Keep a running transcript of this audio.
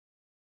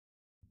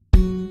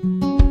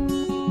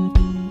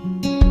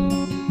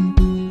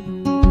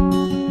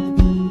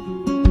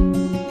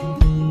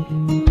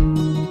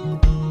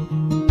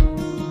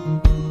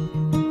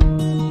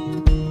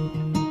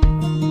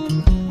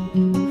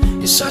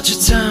such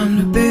a time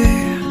to be,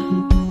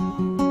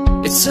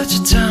 it's such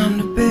a time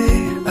to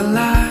be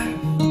alive.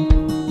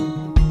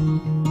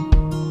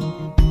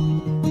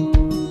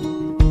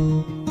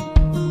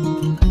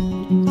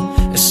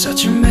 It's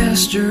such a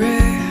mystery,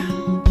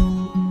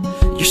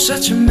 you're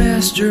such a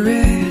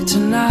mystery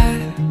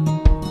tonight.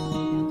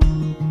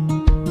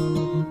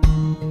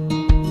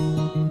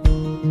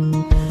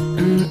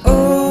 And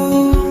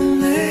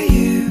only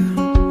you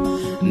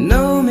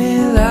know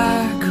me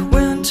like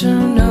winter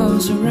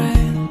knows the rain.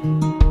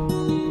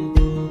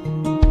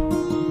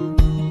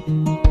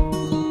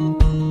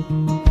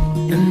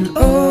 And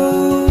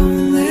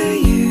only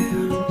you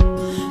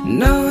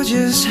know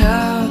just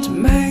how to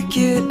make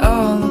it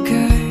all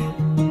okay.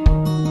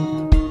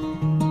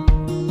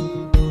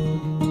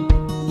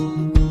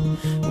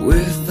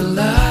 With the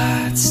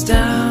lights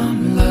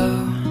down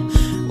low,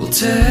 we'll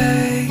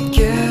take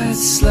it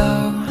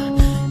slow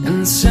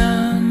and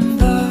send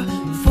the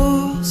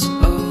fools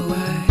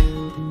away.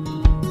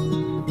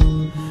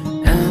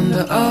 And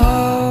I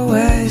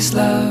always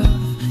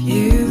love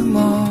you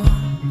more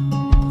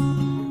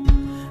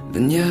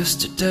than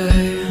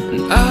yesterday.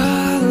 And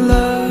I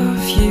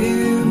love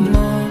you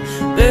more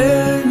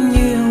than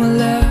you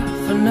will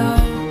ever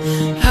know.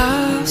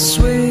 How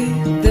sweet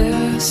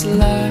this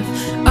life,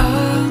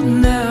 I'll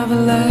never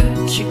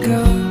let you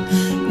go.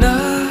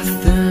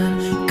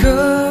 Nothing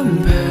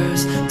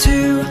compares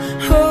to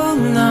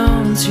holding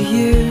on to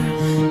you.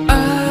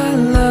 I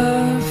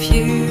love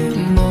you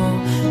more,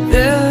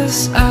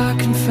 this I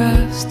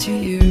confess to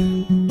you.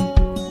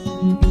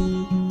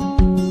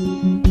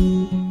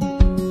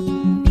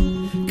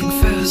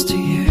 Confess to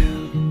you.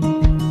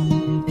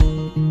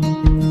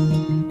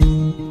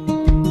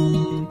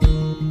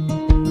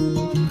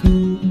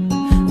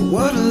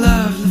 What a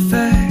lovely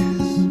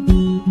face,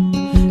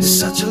 it's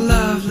such a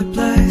lovely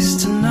place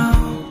to know.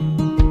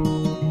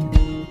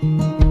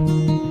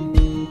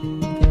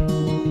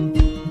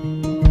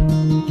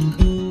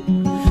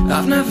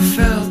 I've never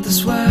felt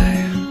this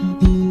way,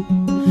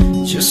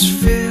 just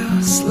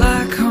feels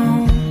like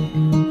home.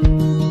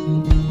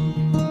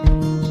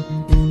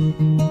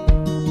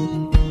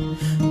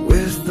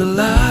 With the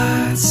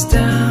lights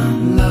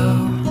down low,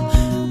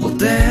 we'll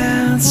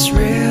dance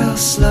real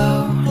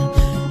slow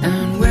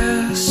and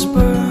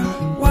whisper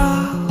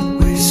while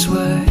we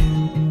sway.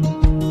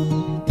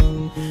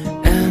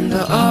 And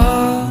I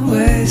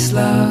always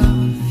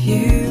love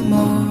you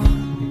more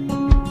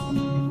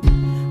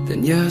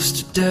than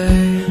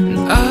yesterday. And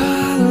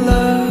I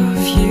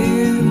love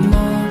you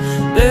more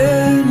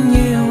than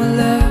you will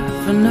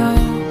ever know.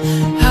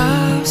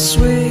 How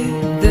sweet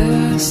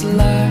this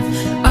life,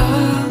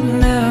 I'll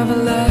never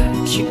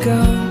let you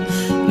go.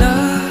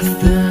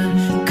 Nothing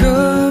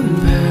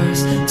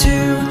compares to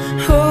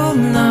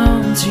holding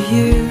on to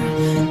you.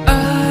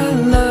 I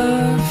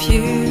love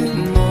you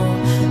more,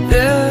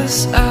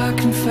 this I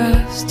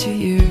confess to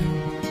you.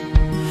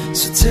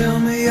 So tell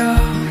me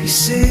all your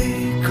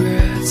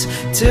secrets,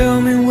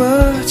 tell me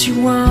what you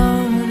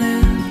want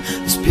in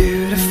this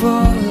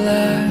beautiful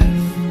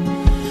life.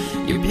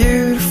 You're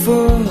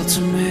beautiful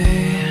to me,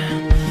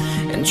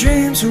 and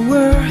dreams are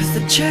worth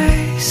the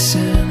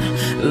chasing.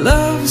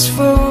 Love is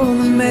for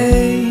the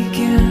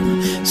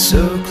making. So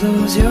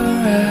close your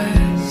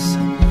eyes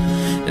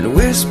and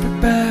whisper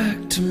back